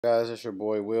Guys, it's your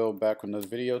boy Will back with another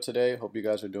video today. Hope you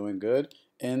guys are doing good.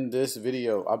 In this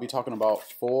video, I'll be talking about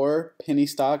 4 penny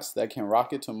stocks that can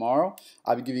rocket tomorrow.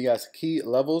 I'll be giving you guys key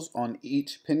levels on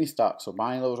each penny stock. So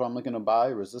buying levels where I'm looking to buy,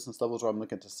 resistance levels where I'm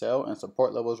looking to sell, and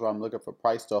support levels where I'm looking for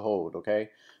price to hold,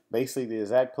 okay? Basically the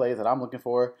exact plays that I'm looking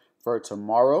for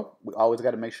tomorrow. We always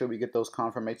got to make sure we get those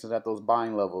confirmations at those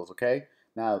buying levels, okay?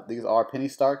 Now, these are penny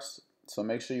stocks, so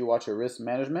make sure you watch your risk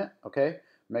management, okay?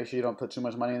 Make sure you don't put too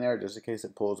much money in there just in case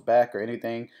it pulls back or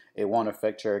anything. It won't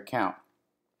affect your account.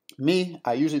 Me,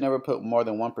 I usually never put more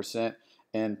than 1%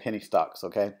 in penny stocks,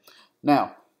 okay?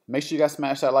 Now, make sure you guys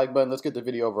smash that like button. Let's get the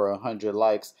video over 100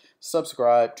 likes.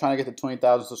 Subscribe. Trying to get to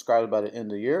 20,000 subscribers by the end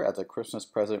of the year as a Christmas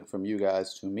present from you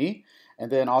guys to me.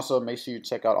 And then also make sure you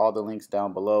check out all the links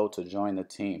down below to join the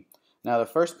team. Now, the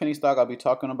first penny stock I'll be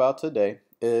talking about today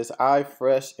is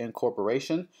iFresh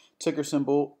Incorporation, ticker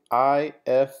symbol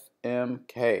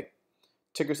IFMK.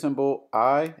 Ticker symbol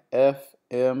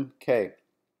IFMK.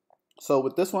 So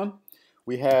with this one,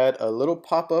 we had a little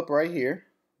pop-up right here,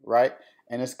 right?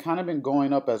 And it's kind of been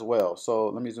going up as well. So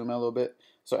let me zoom in a little bit.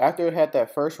 So after it had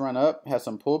that first run up, had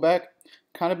some pullback,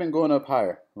 kind of been going up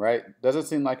higher, right? Doesn't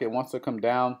seem like it wants to come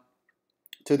down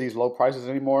to these low prices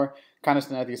anymore. Kind of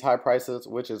staying at these high prices,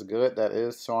 which is good. That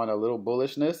is showing a little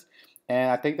bullishness.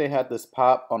 And I think they had this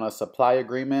pop on a supply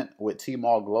agreement with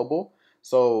T-Mall Global.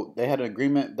 So they had an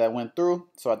agreement that went through.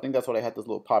 So I think that's why they had this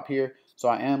little pop here. So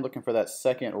I am looking for that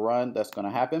second run that's going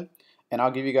to happen. And I'll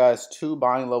give you guys 2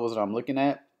 buying levels that I'm looking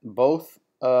at. Both,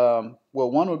 well,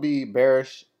 one would be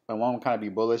bearish and one would kind of be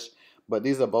bullish. But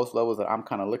these are both levels that I'm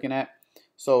kind of looking at.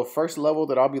 So first level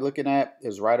that I'll be looking at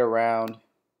is right around,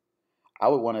 I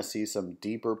would want to see some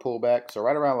deeper pullback. So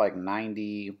right around like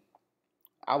 90,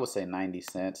 I would say 90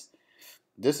 cents.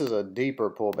 This is a deeper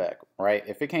pullback, right?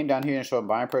 If it came down here and showed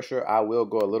buying pressure, I will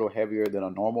go a little heavier than a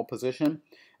normal position.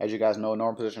 As you guys know,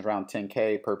 normal position is around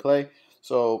 10K per play.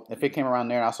 So if it came around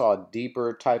there and I saw a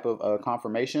deeper type of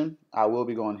confirmation, I will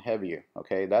be going heavier,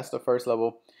 okay? That's the first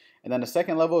level. And then the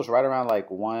second level is right around like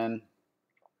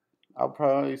I'll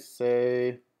probably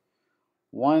say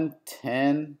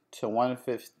 110 to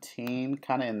 115,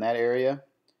 kind of in that area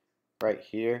right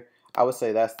here. I would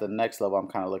say that's the next level I'm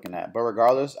kind of looking at. But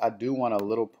regardless, I do want a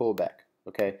little pullback,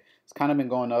 okay? It's kind of been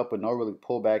going up with no really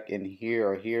pullback in here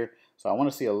or here. So I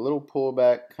want to see a little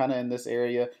pullback kind of in this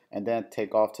area and then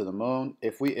take off to the moon.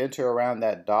 If we enter around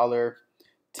that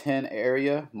 $1.10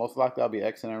 area, most likely I'll be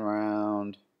exiting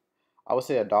around, I would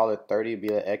say $1.30 be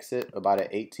an exit, about an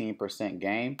 18%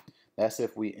 gain. That's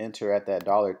if we enter at that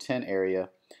 $1.10 area.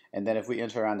 And then if we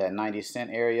enter around that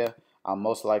 90-cent area, I'll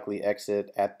most likely exit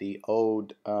at the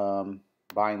old buying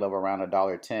level around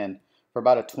 $1.10 for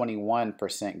about a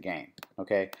 21% gain.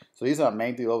 Okay, so these are the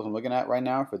main 3 levels I'm looking at right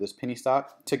now for this penny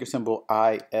stock. Ticker symbol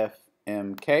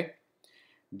IFMK.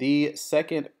 The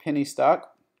second penny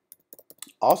stock,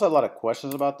 also a lot of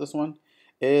questions about this one,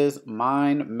 is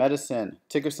mnmd.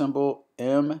 Ticker symbol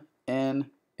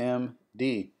mnmd.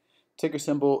 Ticker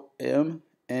symbol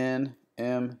mnmd.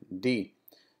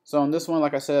 So on this one,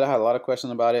 like I said, I had a lot of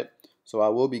questions about it. So I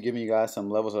will be giving you guys some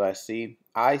levels that I see.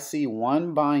 I see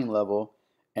one buying level,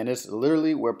 and it's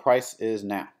literally where price is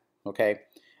now, okay?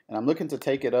 And I'm looking to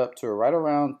take it up to right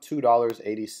around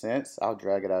 $2.80. I'll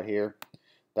drag it out here.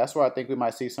 That's where I think we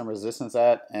might see some resistance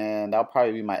at, and that'll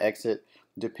probably be my exit.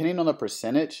 Depending on the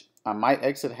percentage, I might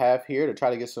exit half here to try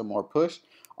to get some more push,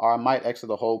 or I might exit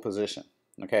the whole position,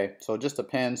 okay? So it just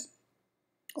depends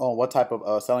on what type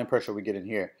of selling pressure we get in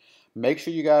here. Make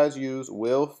sure you guys use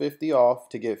Will50 off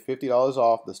to get $50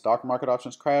 off the stock market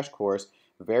options crash course.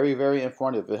 Very, very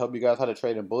informative. It'll help you guys how to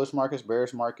trade in bullish markets,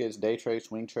 bearish markets, day trade,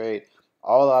 swing trade,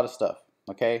 all a lot of stuff.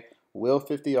 Okay,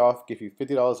 Will50 off, give you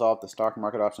 $50 off the stock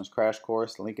market options crash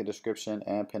course. Link in description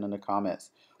and pin in the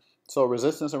comments. So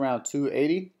resistance around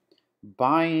 280.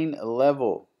 Buying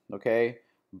level, okay,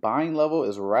 buying level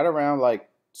is right around like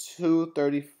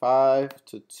 235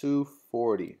 to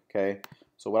 240. Okay,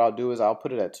 so what I'll do is I'll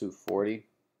put it at 240.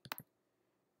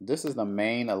 This is the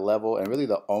main level and really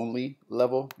the only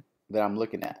level that I'm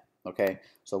looking at, okay?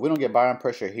 So if we don't get buying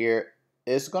pressure here,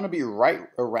 it's going to be right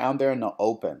around there in the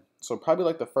open. So probably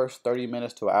like the first 30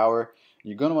 minutes to an hour,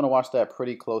 you're going to want to watch that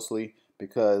pretty closely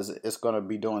because it's going to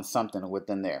be doing something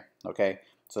within there, okay?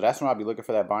 So that's when I'll be looking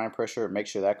for that buying pressure. Make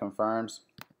sure that confirms.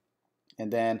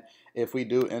 And then if we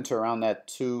do enter around that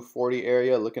 240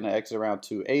 area, looking to exit around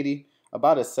 280,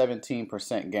 about a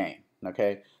 17% gain,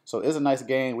 okay? So it's a nice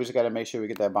gain. We just got to make sure we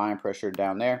get that buying pressure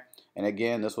down there. And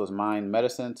again, this was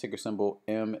mnmd, ticker symbol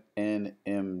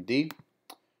mnmd.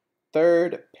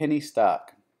 Third penny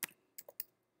stock.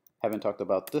 Haven't talked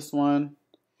about this one.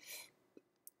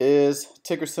 is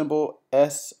ticker symbol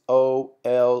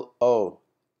SOLO.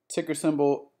 Ticker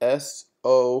symbol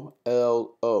SOLO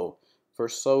for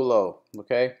solo.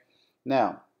 Okay.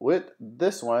 Now with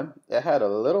this one, it had a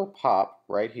little pop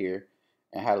right here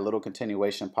and had a little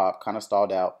continuation pop, kind of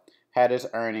stalled out. Had its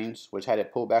earnings, which had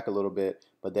it pull back a little bit,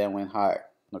 but then went higher.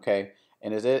 Okay,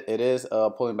 and it is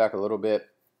pulling back a little bit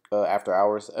after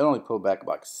hours. It only pulled back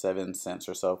like 7 cents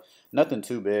or so. Nothing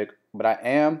too big, but I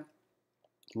am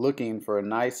looking for a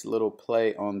nice little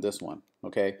play on this one.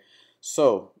 Okay,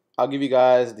 so I'll give you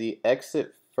guys the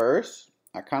exit first.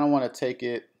 I kind of want to take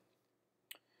it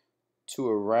to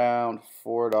around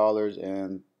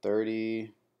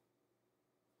 $4.30.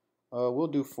 We'll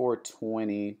do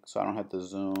 420 so I don't have to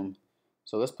zoom.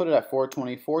 So let's put it at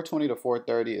 420. 420 to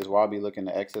 430 is where I'll be looking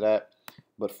to exit at,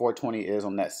 but 420 is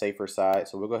on that safer side.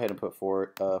 So we'll go ahead and put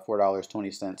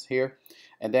 $4.20 here.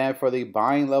 And then for the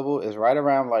buying level is right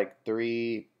around like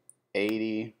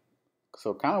 380.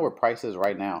 So kind of where price is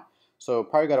right now. So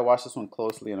probably got to watch this one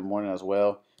closely in the morning as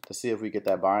well to see if we get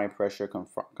that buying pressure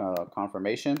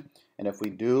confirmation. And if we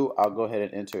do, I'll go ahead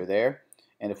and enter there.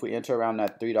 And if we enter around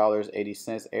that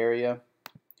 $3.80 area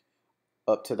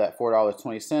up to that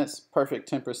 $4.20,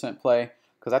 perfect 10% play.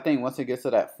 Because I think once it gets to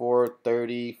that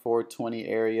 430, 420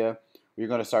 area, we're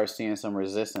going to start seeing some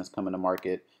resistance come in the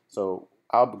market. So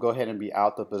I'll go ahead and be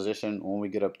out the position when we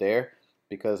get up there,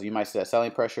 because you might see that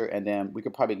selling pressure, and then we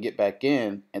could probably get back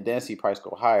in and then see price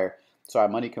go higher. So our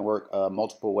money can work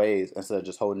multiple ways instead of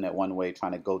just holding it one way,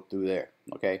 trying to go through there.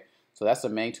 Okay, so that's the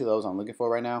main two levels I'm looking for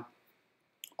right now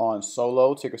on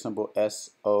solo, ticker symbol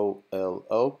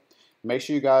SOLO. Make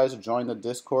sure you guys join the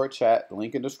Discord chat,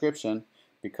 link in description,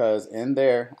 because in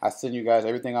there I send you guys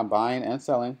everything I'm buying and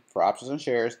selling for options and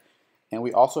shares. And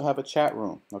we also have a chat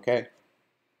room, okay,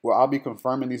 where I'll be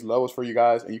confirming these levels for you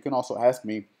guys. And you can also ask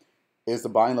me, is the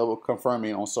buying level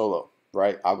confirming on solo,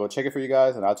 right? I'll go check it for you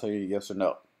guys and I'll tell you yes or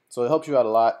no. So it helps you out a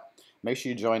lot. Make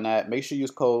sure you join that. Make sure you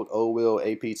use code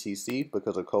OWILLAPTC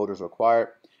because a code is required.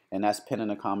 And that's pinned in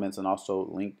the comments and also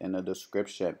linked in the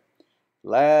description.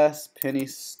 Last penny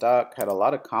stock, had a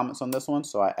lot of comments on this one,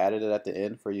 so I added it at the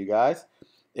end for you guys,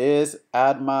 is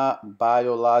Adma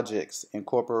Biologics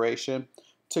Incorporation,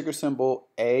 ticker symbol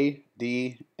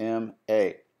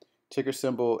ADMA. Ticker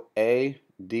symbol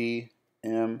ADMA.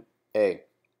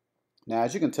 Now,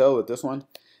 as you can tell with this one,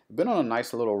 it's been on a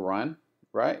nice little run,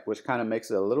 right? Which kind of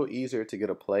makes it a little easier to get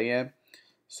a play in.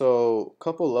 So a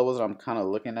couple levels that I'm kind of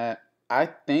looking at. I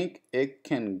think it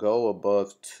can go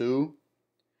above 2,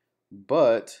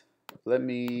 but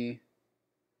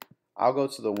I'll go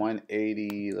to the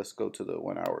 180. Let's go to the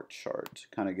 1 hour chart.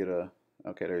 Kind of get a,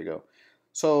 okay, there you go.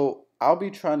 So I'll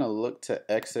be trying to look to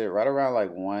exit right around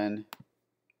like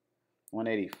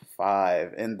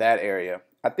 185 in that area.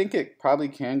 I think it probably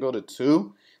can go to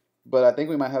 2, but I think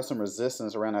we might have some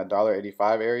resistance around that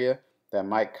 $1.85 area that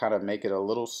might kind of make it a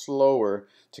little slower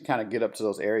to kind of get up to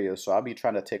those areas. So I'll be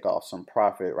trying to take off some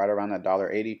profit right around that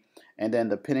 $1.80. And then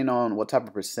depending on what type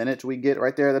of percentage we get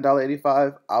right there at the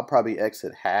 $1.85, I'll probably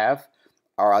exit half,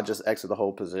 or I'll just exit the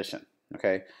whole position.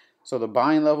 Okay. So the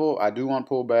buying level, I do want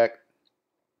pullback,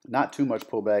 not too much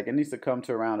pullback. It needs to come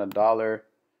to around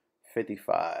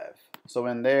 $1.55. So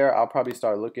in there, I'll probably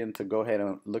start looking to go ahead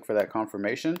and look for that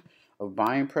confirmation of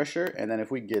buying pressure. And then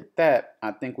if we get that,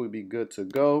 I think we'd be good to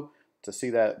go to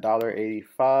see that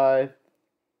 $1.85.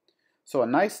 So a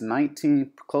nice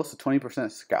 19, close to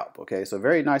 20% scalp. Okay, so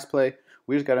very nice play.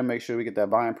 We just got to make sure we get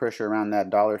that buying pressure around that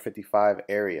 $1.55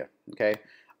 area. Okay.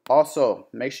 Also,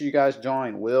 make sure you guys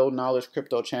join Will Knowledge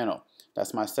Crypto channel.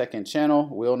 That's my second channel,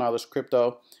 Will Knowledge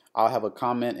Crypto. I'll have a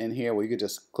comment in here where you could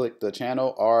just click the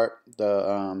channel, or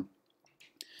the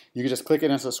you can just click it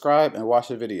and subscribe and watch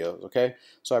the videos, okay?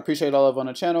 So I appreciate all of you on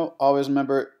the channel. Always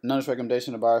remember, none is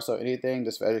recommendation to buy or sell anything,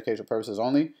 just for educational purposes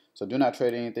only. So do not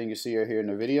trade anything you see or hear in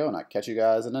the video, and I'll catch you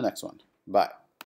guys in the next one. Bye.